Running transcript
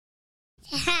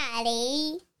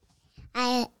Daddy,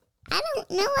 I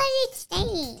don't know what it's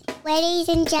saying. Ladies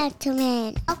and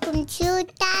gentlemen, welcome to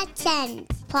Dad Sense,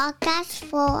 podcast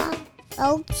for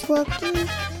folks looking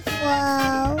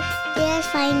for their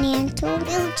financial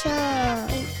future.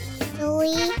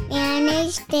 Easily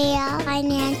manage their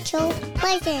financial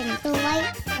present the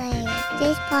right way.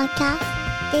 This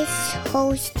podcast is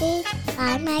hosted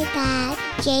by my dad,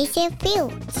 Jason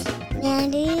Fields,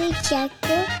 managing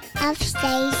director of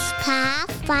Stage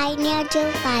Path Financial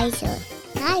Advisor.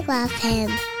 I love him.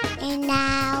 And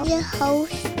now, your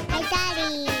host, my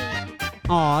daddy.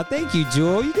 Aw, thank you,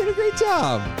 Jewel. You did a great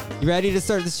job. You ready to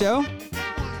start the show?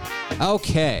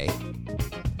 Okay.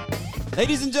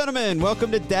 Ladies and gentlemen,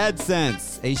 welcome to Dad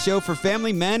Sense, a show for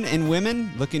family men and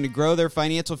women looking to grow their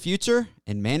financial future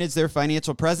and manage their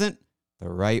financial present the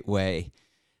right way.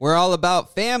 We're all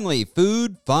about family,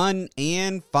 food, fun,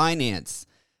 and finance.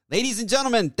 Ladies and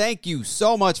gentlemen, thank you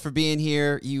so much for being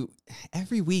here.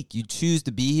 Every week you choose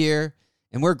to be here,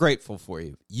 and we're grateful for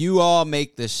you. You all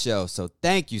make this show, so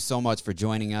thank you so much for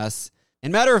joining us.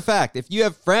 And matter of fact, if you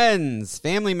have friends,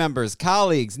 family members,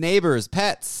 colleagues, neighbors,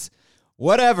 pets,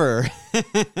 whatever,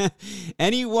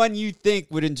 anyone you think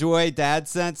would enjoy Dad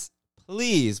Sense,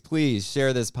 please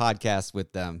share this podcast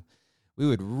with them. We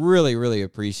would really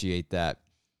appreciate that.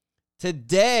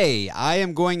 Today, I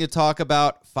am going to talk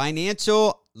about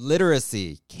financial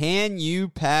literacy. Can you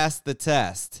pass the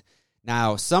test?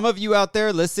 Now, some of you out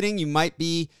there listening, you might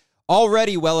be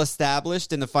already well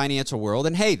established in the financial world.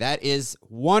 And hey, that is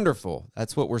wonderful.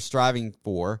 That's what we're striving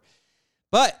for.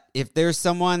 But if there's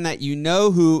someone that you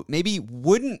know who maybe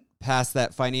wouldn't pass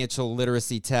that financial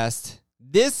literacy test,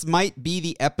 this might be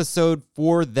the episode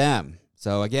for them.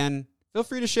 So again, feel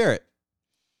free to share it.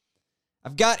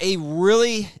 I've got a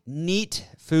really neat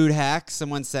food hack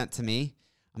someone sent to me.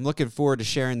 I'm looking forward to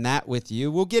sharing that with you.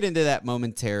 We'll get into that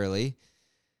momentarily.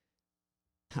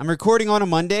 I'm recording on a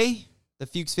Monday. The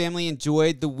Fuchs family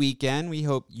enjoyed the weekend. We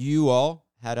hope you all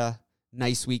had a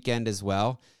nice weekend as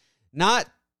well. Not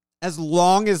as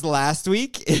long as last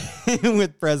week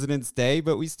with President's Day,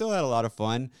 but we still had a lot of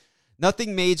fun.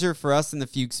 Nothing major for us in the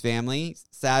Fuchs family.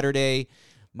 Saturday,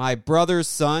 my brother's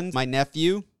son, my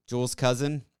nephew, Joel's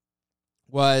cousin,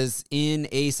 was in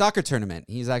a soccer tournament.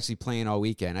 He's actually playing all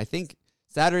weekend. I think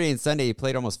Saturday and Sunday he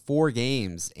played almost 4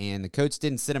 games, and the coach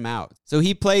didn't sit him out. So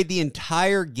he played the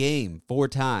entire game 4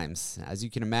 times. As you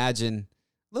can imagine,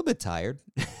 a little bit tired.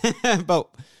 But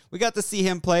we got to see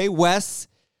him play. Wes,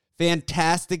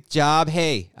 fantastic job.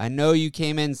 Hey, I know you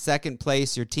came in second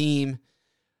place, your team.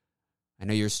 I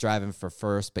know you're striving for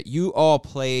first, but you all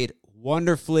played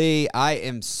wonderfully. I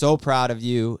am so proud of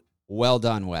you. Well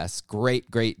done, Wes.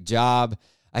 Great job.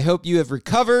 I hope you have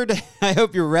recovered. I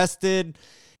hope you're rested.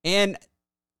 And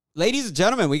ladies and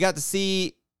gentlemen, we got to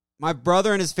see my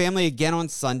brother and his family again on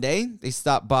Sunday. They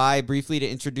stopped by briefly to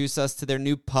introduce us to their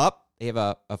new pup. They have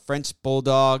a French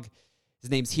bulldog.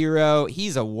 His name's Hero.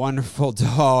 He's a wonderful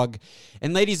dog.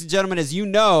 And ladies and gentlemen, as you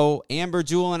know, Amber,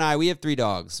 Jewel, and I, we have 3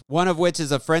 dogs, one of which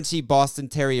is a Frenchie Boston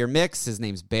Terrier mix. His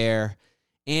name's Bear.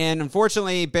 And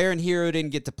unfortunately, Bear and Hero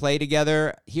didn't get to play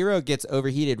together. Hero gets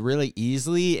overheated really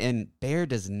easily, and Bear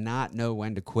does not know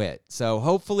when to quit. So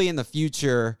hopefully in the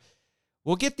future,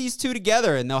 we'll get these 2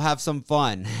 together and they'll have some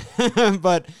fun.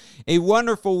 But a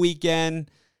wonderful weekend.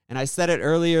 And I said it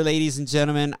earlier, ladies and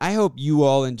gentlemen, I hope you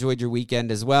all enjoyed your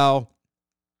weekend as well.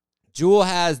 Jewel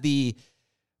has the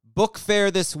book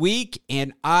fair this week,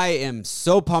 and I am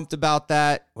so pumped about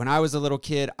that. When I was a little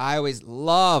kid, I always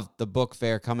loved the book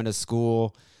fair coming to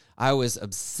school. I was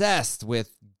obsessed with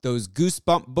those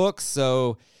Goosebump books.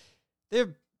 So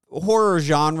they're horror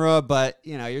genre, but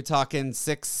you're talking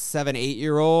 6, 7,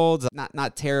 8-year-olds.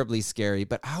 Not terribly scary,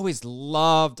 but I always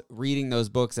loved reading those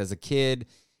books as a kid.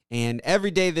 And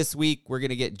every day this week, we're going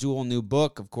to get Jewel a new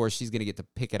book. Of course, she's going to get to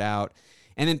pick it out.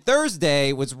 And then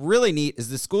Thursday, what's really neat is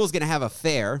the school's going to have a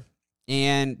fair.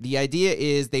 And the idea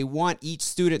is they want each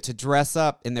student to dress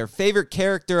up in their favorite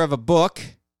character of a book.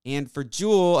 And for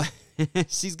Jewel,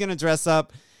 she's going to dress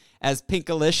up as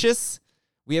Pinkalicious.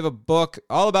 We have a book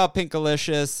all about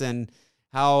Pinkalicious and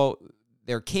how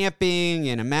they're camping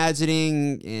and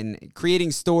imagining and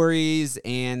creating stories.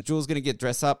 And Jewel's going to get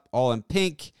dressed up all in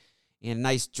pink in a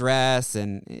nice dress,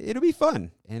 and it'll be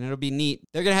fun, and it'll be neat.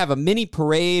 They're going to have a mini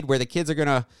parade where the kids are going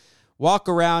to walk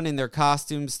around in their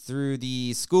costumes through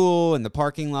the school and the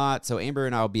parking lot, so Amber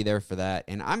and I will be there for that,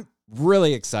 and I'm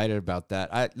really excited about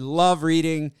that. I love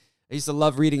reading. I used to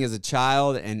love reading as a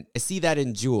child, and I see that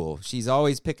in Jewel. She's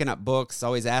always picking up books,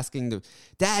 always asking,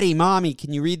 Daddy, Mommy,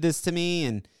 can you read this to me?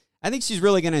 And I think she's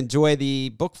really going to enjoy the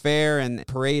book fair and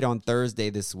parade on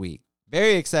Thursday this week.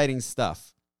 Very exciting stuff.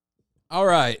 All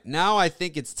right, now I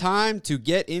think it's time to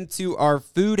get into our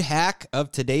food hack of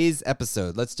today's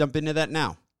episode. Let's jump into that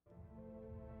now.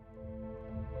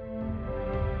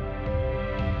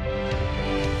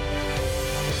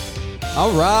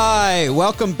 All right,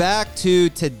 welcome back to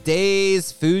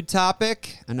today's food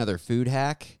topic, another food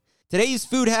hack. Today's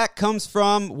food hack comes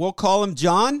from, we'll call him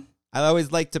John. I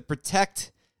always like to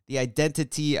protect the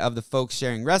identity of the folks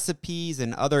sharing recipes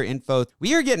and other info.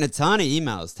 We are getting a ton of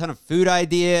emails, ton of food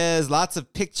ideas, lots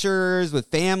of pictures with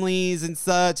families and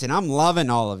such, and I'm loving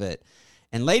all of it.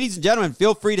 And ladies and gentlemen,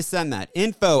 feel free to send that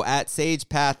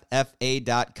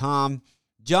info@sagepathfa.com.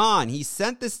 John, he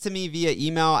sent this to me via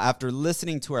email after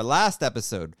listening to our last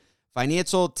episode,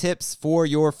 Financial Tips for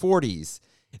Your 40s.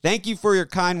 Thank you for your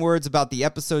kind words about the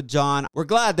episode, John. We're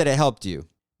glad that it helped you.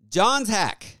 John's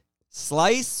hack,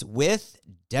 slice with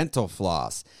dental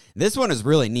floss. This one is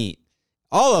really neat.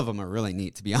 All of them are really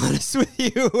neat, to be honest with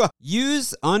you.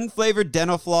 Use unflavored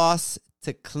dental floss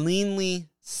to cleanly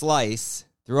slice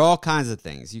through all kinds of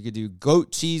things. You could do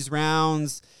goat cheese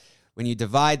rounds when you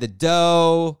divide the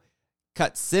dough,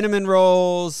 cut cinnamon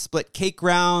rolls, split cake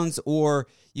rounds, or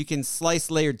you can slice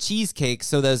layered cheesecake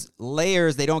so those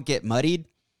layers, they don't get muddied.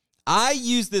 I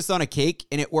used this on a cake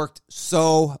and it worked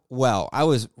so well. I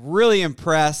was really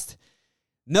impressed.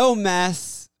 No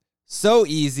mess, so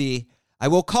easy. I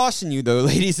will caution you though,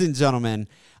 ladies and gentlemen,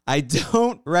 I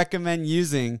don't recommend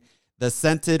using the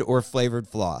scented or flavored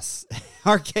floss.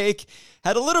 Our cake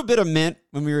had a little bit of mint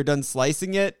when we were done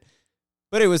slicing it,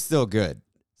 but it was still good.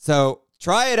 So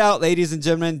try it out, ladies and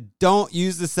gentlemen. Don't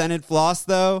use the scented floss,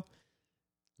 though.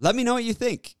 Let me know what you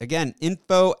think. Again,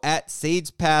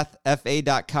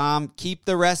 info@sagepathfa.com. Keep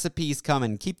the recipes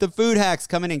coming. Keep the food hacks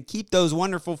coming, and keep those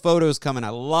wonderful photos coming. I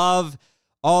love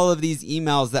all of these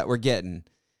emails that we're getting.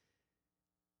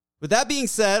 With that being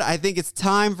said, I think it's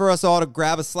time for us all to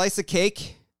grab a slice of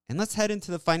cake, and let's head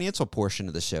into the financial portion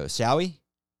of the show, shall we?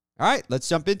 All right, let's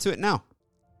jump into it now.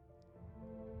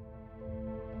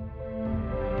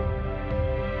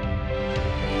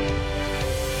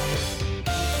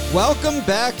 Welcome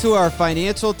back to our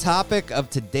financial topic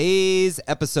of today's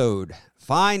episode,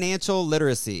 financial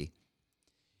literacy.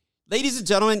 Ladies and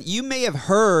gentlemen, you may have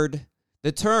heard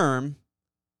the term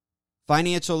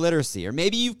financial literacy, or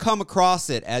maybe you've come across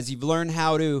it as you've learned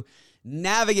how to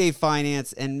navigate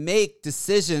finance and make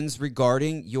decisions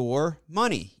regarding your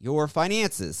money, your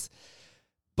finances.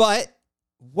 But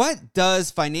what does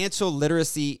financial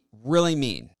literacy really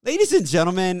mean? Ladies and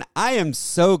gentlemen, I am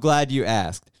so glad you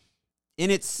asked. In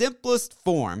its simplest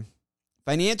form,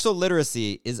 financial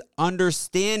literacy is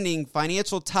understanding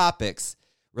financial topics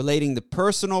relating to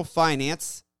personal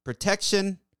finance,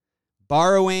 protection,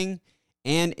 borrowing,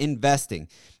 and investing.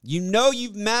 You know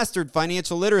you've mastered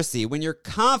financial literacy when you're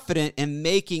confident in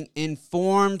making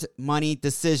informed money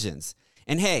decisions.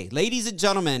 And hey, ladies and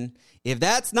gentlemen, if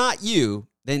that's not you,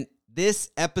 then this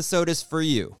episode is for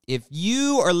you. If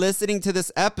you are listening to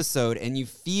this episode and you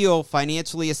feel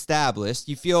financially established,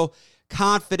 you feel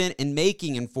confident in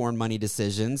making informed money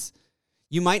decisions,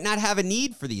 you might not have a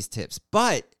need for these tips,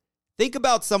 but think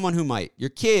about someone who might, your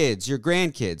kids, your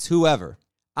grandkids, whoever.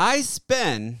 I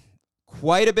spend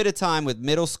quite a bit of time with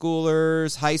middle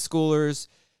schoolers, high schoolers,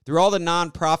 through all the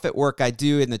nonprofit work I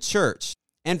do in the church.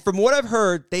 And from what I've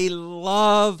heard, they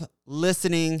love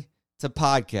listening to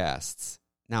podcasts.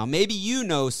 Now, maybe you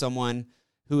know someone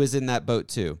who is in that boat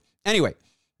too. Anyway,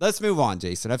 let's move on,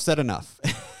 Jason. I've said enough.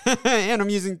 And I'm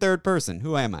using third person.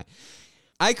 Who am I?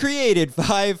 I created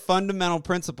 5 fundamental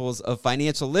principles of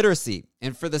financial literacy.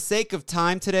 And for the sake of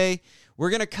time today,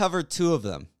 we're going to cover 2 of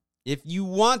them. If you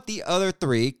want the other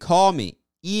 3, call me,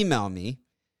 email me.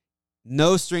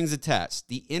 No strings attached.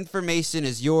 The information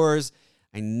is yours.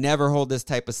 I never hold this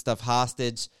type of stuff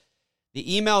hostage.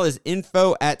 The email is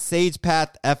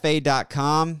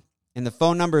info@sagepathfa.com. And the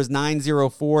phone number is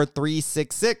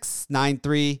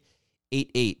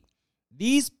 904-366-9388.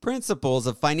 These principles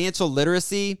of financial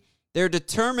literacy, they're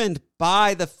determined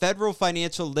by the Federal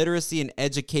Financial Literacy and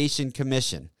Education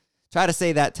Commission. Try to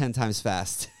say that 10 times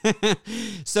fast.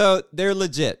 So they're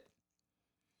legit.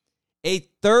 A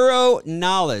thorough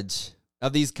knowledge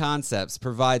of these concepts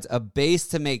provides a base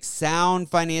to make sound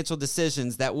financial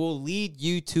decisions that will lead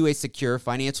you to a secure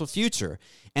financial future.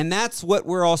 And that's what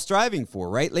we're all striving for,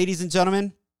 right, ladies and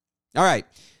gentlemen? All right.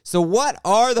 So what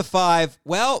are the 5?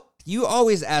 Well, you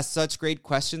always ask such great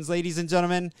questions, ladies and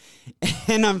gentlemen,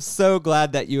 and I'm so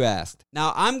glad that you asked.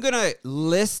 Now, I'm going to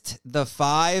list the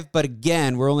 5, but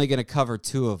again, we're only going to cover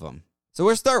 2 of them. So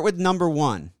we'll start with number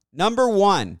 1. Number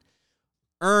 1,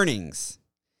 earnings.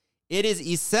 It is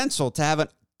essential to have a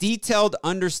detailed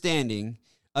understanding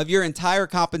of your entire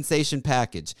compensation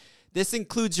package. This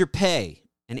includes your pay,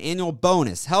 an annual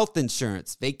bonus, health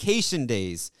insurance, vacation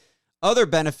days, other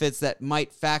benefits that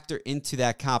might factor into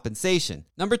that compensation.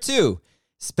 Number 2,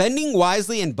 spending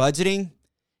wisely and budgeting.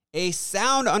 A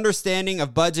sound understanding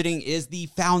of budgeting is the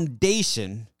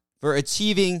foundation for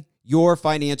achieving your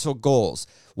financial goals.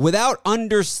 Without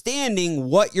understanding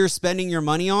what you're spending your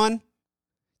money on,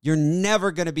 you're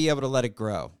never going to be able to let it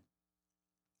grow.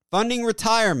 Funding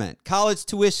retirement, college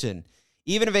tuition,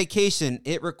 even a vacation,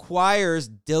 it requires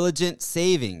diligent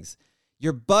savings.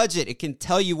 Your budget, it can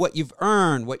tell you what you've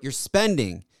earned, what you're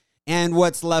spending, and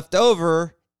what's left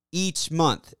over each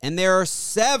month. And there are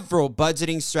several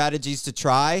budgeting strategies to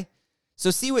try, so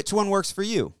see which one works for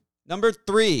you. Number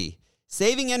 3,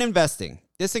 saving and investing.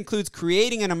 This includes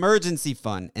creating an emergency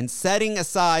fund and setting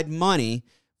aside money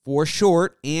for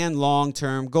short and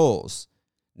long-term goals.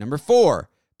 Number 4,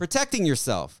 protecting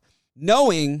yourself.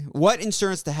 Knowing what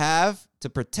insurance to have to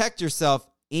protect yourself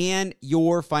and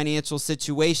your financial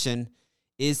situation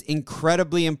is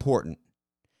incredibly important.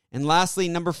 And lastly,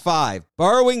 number 5,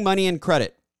 borrowing money and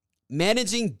credit.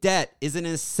 Managing debt is an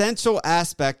essential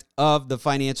aspect of the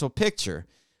financial picture.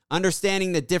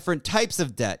 Understanding the different types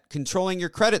of debt, controlling your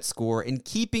credit score, and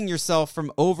keeping yourself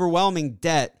from overwhelming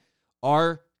debt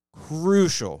are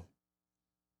crucial.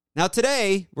 Now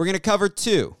today, we're going to cover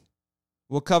 2.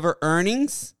 We'll cover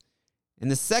earnings,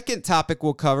 and the second topic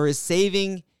we'll cover is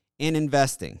saving and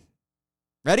investing.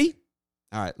 Ready?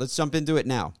 All right, let's jump into it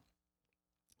now.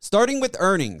 Starting with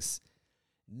earnings,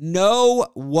 know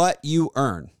what you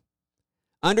earn.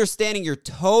 Understanding your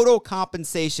total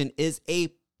compensation is a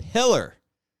pillar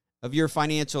of your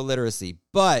financial literacy,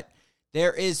 but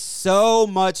there is so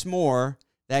much more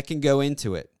that can go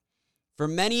into it. For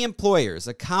many employers,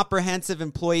 a comprehensive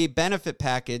employee benefit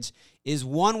package is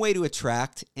one way to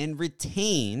attract and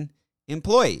retain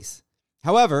employees.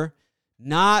 However,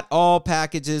 not all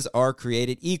packages are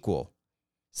created equal.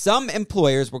 Some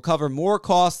employers will cover more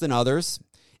costs than others,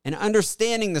 and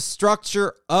understanding the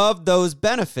structure of those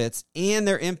benefits and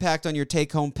their impact on your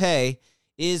take-home pay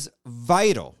is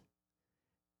vital.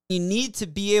 You need to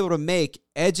be able to make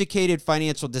educated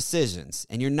financial decisions,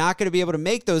 and you're not going to be able to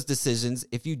make those decisions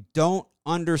if you don't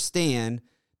understand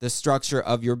the structure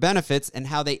of your benefits and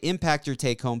how they impact your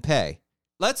take-home pay.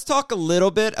 Let's talk a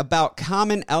little bit about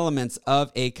common elements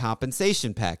of a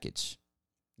compensation package.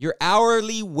 Your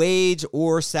hourly wage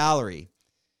or salary.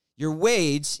 Your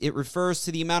wage, it refers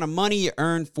to the amount of money you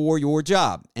earn for your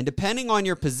job. And depending on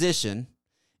your position,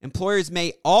 employers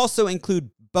may also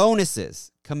include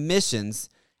bonuses, commissions,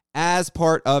 as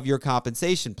part of your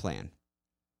compensation plan.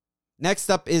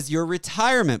 Next up is your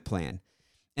retirement plan.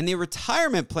 And the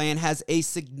retirement plan has a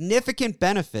significant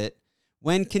benefit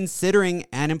when considering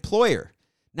an employer.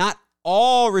 Not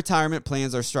all retirement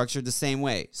plans are structured the same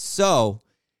way. So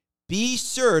be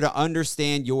sure to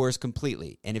understand yours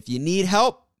completely. And if you need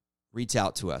help, reach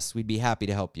out to us. We'd be happy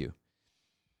to help you.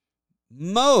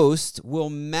 Most will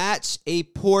match a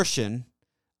portion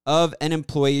of an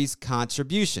employee's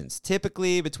contributions,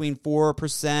 typically between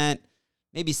 4%,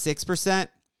 maybe 6%.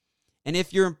 And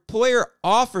if your employer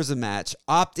offers a match,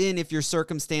 opt in if your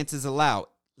circumstances allow.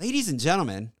 Ladies and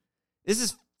gentlemen, this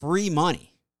is free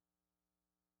money.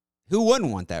 Who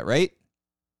wouldn't want that, right?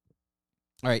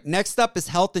 All right, next up is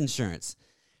health insurance.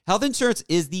 Health insurance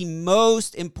is the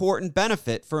most important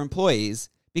benefit for employees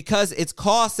because its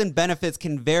costs and benefits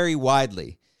can vary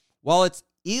widely. While it's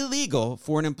illegal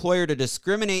for an employer to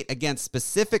discriminate against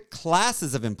specific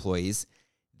classes of employees,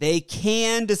 they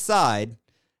can decide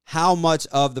how much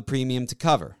of the premium to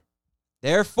cover.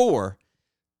 Therefore,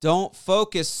 don't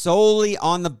focus solely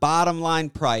on the bottom line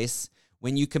price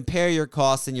when you compare your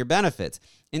costs and your benefits.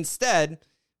 Instead,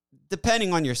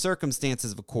 depending on your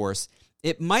circumstances, of course,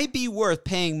 it might be worth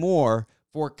paying more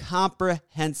for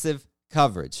comprehensive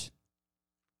coverage.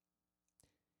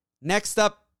 Next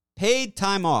up, paid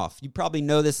time off. You probably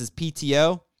know this as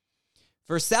PTO.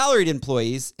 For salaried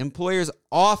employees, employers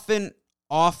often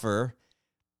offer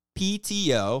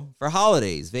PTO for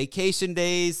holidays, vacation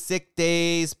days, sick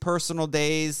days, personal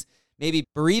days, maybe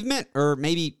bereavement or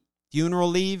maybe funeral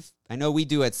leave. I know we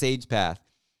do at SagePath.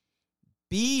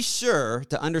 Be sure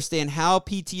to understand how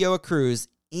PTO accrues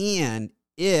and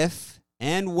if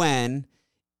and when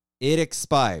it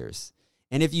expires.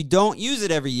 And if you don't use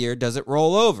it every year, does it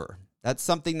roll over? That's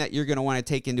something that you're going to want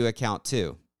to take into account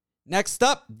too. Next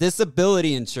up,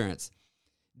 disability insurance.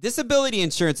 Disability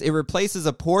insurance, it replaces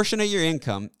a portion of your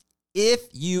income if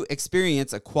you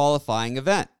experience a qualifying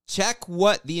event. Check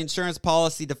what the insurance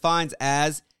policy defines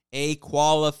as a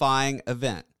qualifying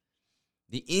event,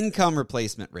 the income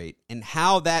replacement rate, and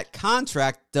how that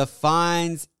contract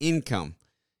defines income.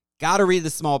 Got to read the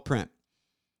small print.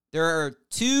 There are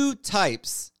two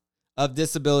types of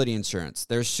disability insurance.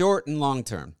 There's short and long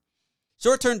term.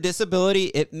 Short-term disability,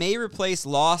 it may replace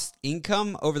lost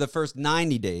income over the first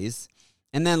 90 days.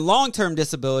 And then long-term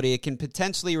disability, it can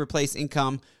potentially replace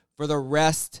income for the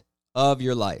rest of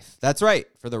your life. That's right,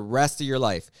 for the rest of your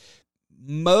life.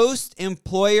 Most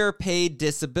employer-paid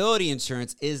disability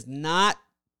insurance is not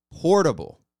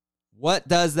portable. What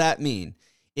does that mean?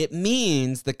 It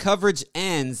means the coverage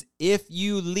ends if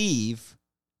you leave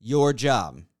your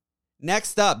job.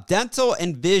 Next up, dental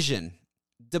and vision.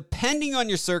 Depending on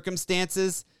your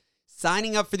circumstances,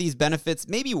 signing up for these benefits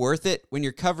may be worth it when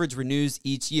your coverage renews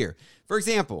each year. For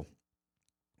example,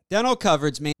 dental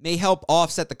coverage may help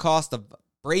offset the cost of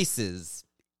braces,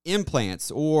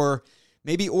 implants, or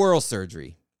maybe oral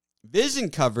surgery. Vision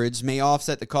coverage may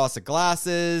offset the cost of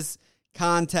glasses,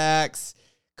 contacts,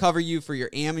 cover you for your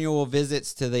annual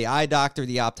visits to the eye doctor,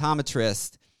 the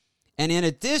optometrist. And in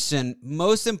addition,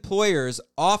 most employers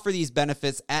offer these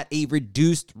benefits at a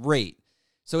reduced rate.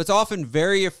 So it's often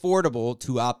very affordable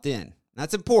to opt in.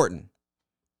 That's important.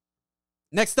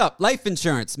 Next up, life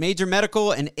insurance, major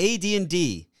medical, and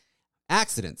AD&D,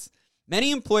 accidents.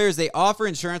 Many employers, they offer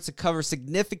insurance to cover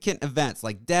significant events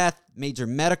like death, major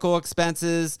medical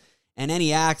expenses, and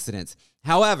any accidents.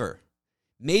 However,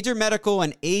 major medical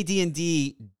and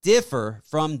AD&D differ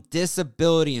from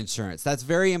disability insurance. That's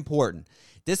very important.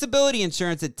 Disability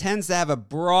insurance, it tends to have a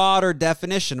broader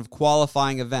definition of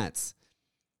qualifying events.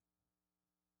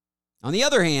 On the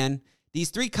other hand, these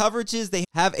three coverages, they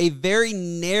have a very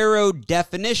narrow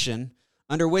definition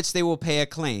under which they will pay a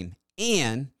claim.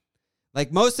 And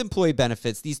like most employee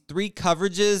benefits, these three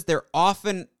coverages, they're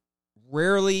often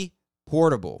rarely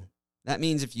portable. That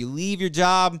means if you leave your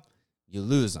job, you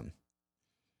lose them.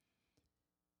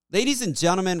 Ladies and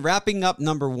gentlemen, wrapping up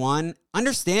number one,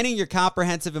 understanding your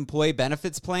comprehensive employee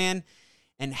benefits plan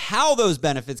and how those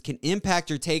benefits can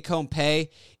impact your take-home pay,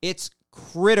 it's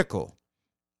critical.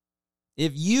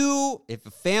 If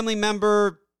a family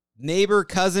member, neighbor,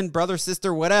 cousin, brother,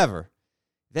 sister, whatever,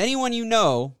 if anyone you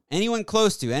know, anyone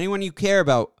close to, anyone you care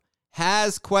about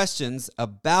has questions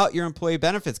about your employee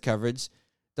benefits coverage,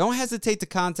 don't hesitate to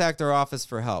contact our office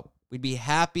for help. We'd be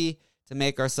happy to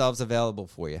make ourselves available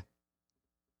for you.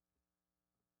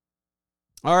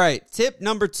 All right, tip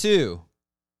number 2,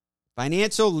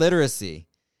 financial literacy.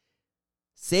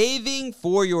 Saving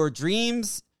for your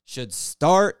dreams should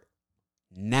start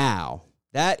now.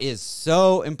 That is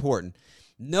so important.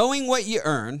 Knowing what you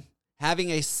earn,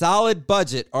 having a solid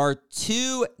budget are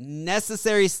two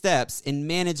necessary steps in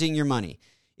managing your money.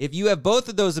 If you have both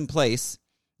of those in place,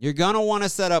 you're going to want to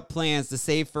set up plans to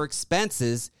save for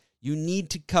expenses you need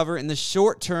to cover in the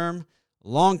short term,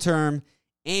 long term,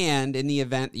 and in the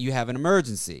event that you have an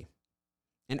emergency.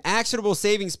 An actionable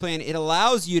savings plan, it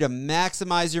allows you to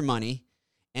maximize your money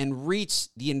and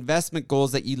reach the investment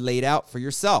goals that you laid out for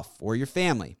yourself or your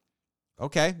family.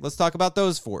 Okay, let's talk about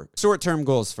those 4 short-term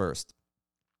goals first.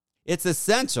 It's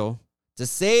essential to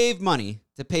save money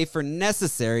to pay for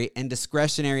necessary and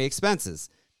discretionary expenses.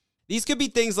 These could be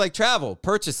things like travel,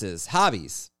 purchases,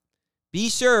 hobbies. Be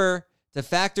sure to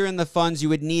factor in the funds you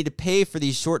would need to pay for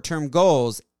these short-term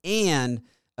goals and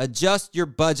adjust your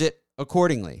budget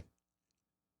accordingly.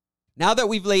 Now that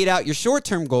we've laid out your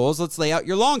short-term goals, let's lay out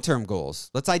your long-term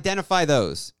goals. Let's identify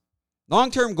those.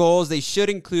 Long-term goals, they should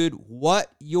include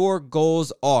what your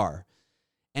goals are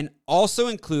and also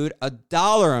include a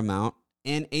dollar amount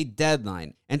and a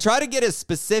deadline. And try to get as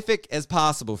specific as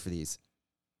possible for these.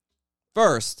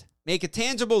 First, make a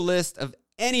tangible list of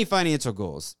any financial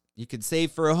goals. You could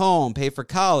save for a home, pay for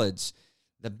college,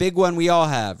 the big one we all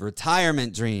have,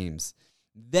 retirement dreams.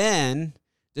 Then,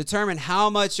 determine how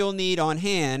much you'll need on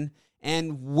hand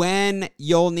and when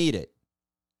you'll need it.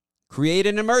 Create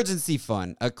an emergency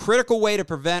fund. A critical way to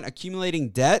prevent accumulating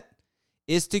debt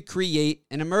is to create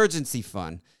an emergency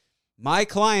fund. My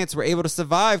clients were able to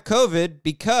survive COVID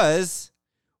because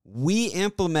we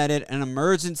implemented an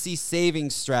emergency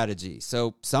savings strategy.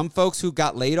 So some folks who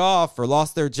got laid off or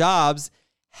lost their jobs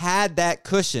had that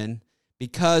cushion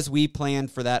because we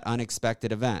planned for that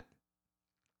unexpected event.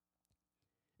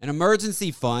 An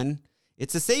emergency fund,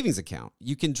 it's a savings account.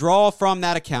 You can draw from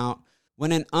that account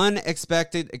when an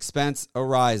unexpected expense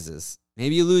arises.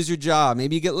 Maybe you lose your job.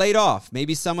 Maybe you get laid off.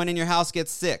 Maybe someone in your house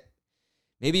gets sick.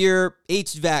 Maybe your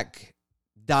HVAC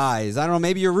dies. I don't know,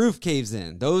 maybe your roof caves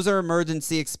in. Those are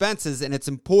emergency expenses, and it's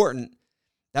important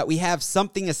that we have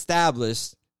something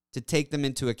established to take them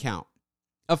into account.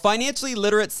 A financially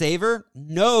literate saver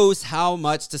knows how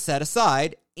much to set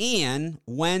aside and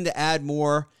when to add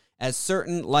more as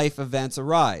certain life events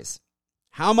arise.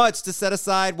 How much to set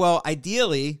aside? Well,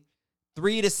 ideally,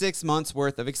 3 to 6 months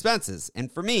worth of expenses.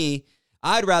 And for me,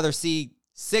 I'd rather see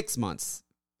 6 months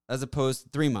as opposed to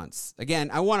 3 months.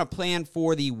 Again, I want to plan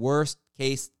for the worst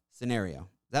case scenario.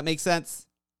 Does that make sense?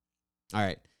 All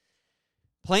right.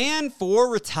 Plan for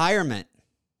retirement.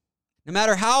 No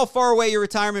matter how far away your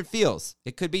retirement feels,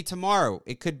 it could be tomorrow,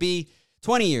 it could be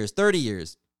 20 years, 30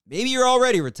 years. Maybe you're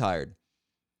already retired.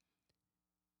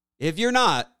 If you're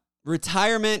not,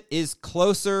 retirement is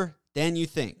closer than you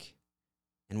think.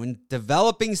 And when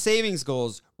developing savings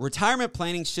goals, retirement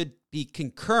planning should be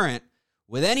concurrent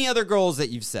with any other goals that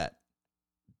you've set.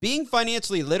 Being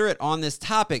financially literate on this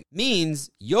topic means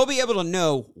you'll be able to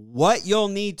know what you'll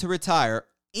need to retire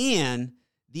and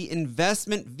the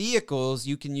investment vehicles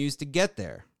you can use to get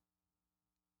there.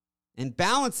 And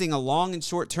balancing a long and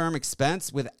short-term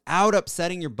expense without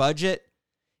upsetting your budget,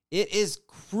 it is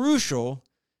crucial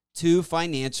to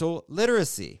financial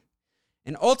literacy.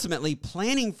 And ultimately,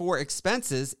 planning for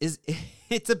expenses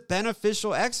it's a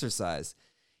beneficial exercise.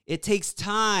 It takes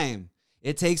time.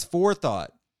 It takes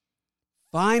forethought.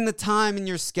 Find the time in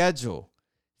your schedule.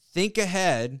 Think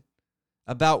ahead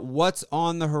about what's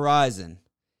on the horizon.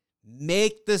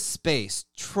 Make the space.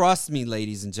 Trust me,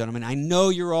 ladies and gentlemen. I know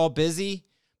you're all busy,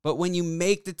 but when you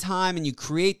make the time and you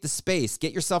create the space,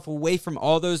 get yourself away from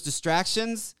all those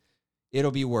distractions,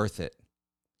 it'll be worth it.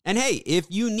 And hey, if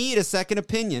you need a second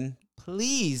opinion,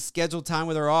 please schedule time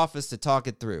with our office to talk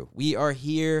it through. We are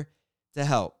here to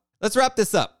help. Let's wrap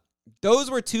this up.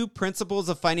 Those were 2 principles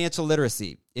of financial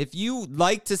literacy. If you'd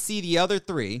like to see the other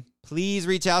 3, please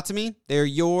reach out to me. They're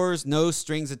yours, no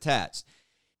strings attached.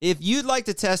 If you'd like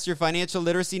to test your financial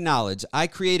literacy knowledge, I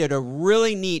created a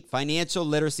really neat financial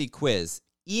literacy quiz.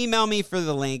 Email me for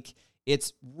the link.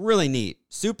 It's really neat.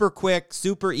 Super quick,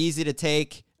 super easy to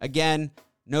take. Again,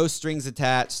 no strings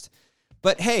attached.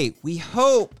 But hey, we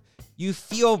hope you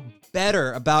feel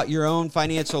better about your own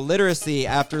financial literacy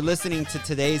after listening to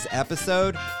today's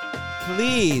episode.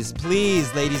 Please,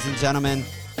 ladies and gentlemen,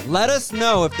 let us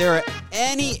know if there are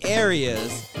any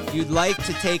areas you'd like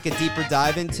to take a deeper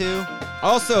dive into.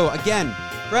 Also, again,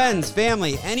 friends,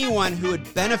 family, anyone who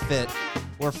would benefit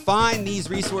or find these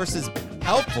resources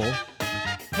helpful,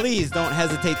 please don't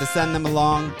hesitate to send them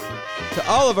along. To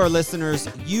all of our listeners,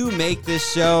 you make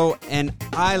this show, and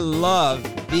I love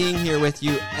being here with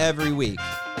you every week.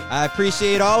 I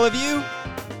appreciate all of you.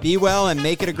 Be well and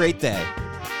make it a great day.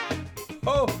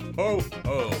 Ho, ho,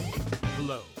 ho.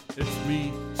 Hello, it's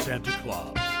me, Santa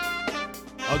Claus,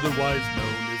 otherwise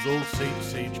known as Old Saint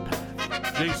Sage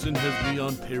Path. Jason has me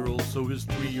on payroll so his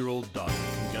 3-year-old daughter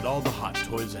can get all the hot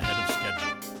toys ahead of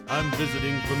schedule. I'm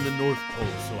visiting from the North Pole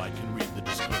so I can read the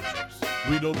disclosures.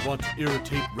 We don't want to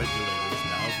irritate regulators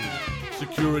now.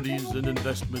 Securities and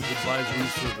investment advisory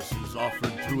services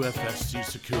offered through FSC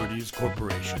Securities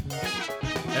Corporation.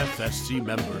 FSC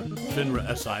member, FINRA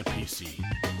SIPC.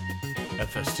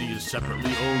 FSC is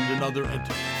separately owned in other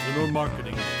entities and or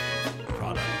marketing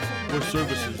products or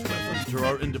services referenced or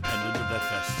are independent of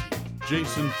FSC.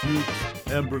 Jason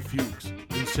Fuchs, Amber Fuchs,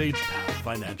 and Sage Path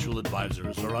Financial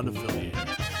Advisors are unaffiliated.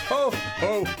 Ho,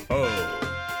 ho, ho!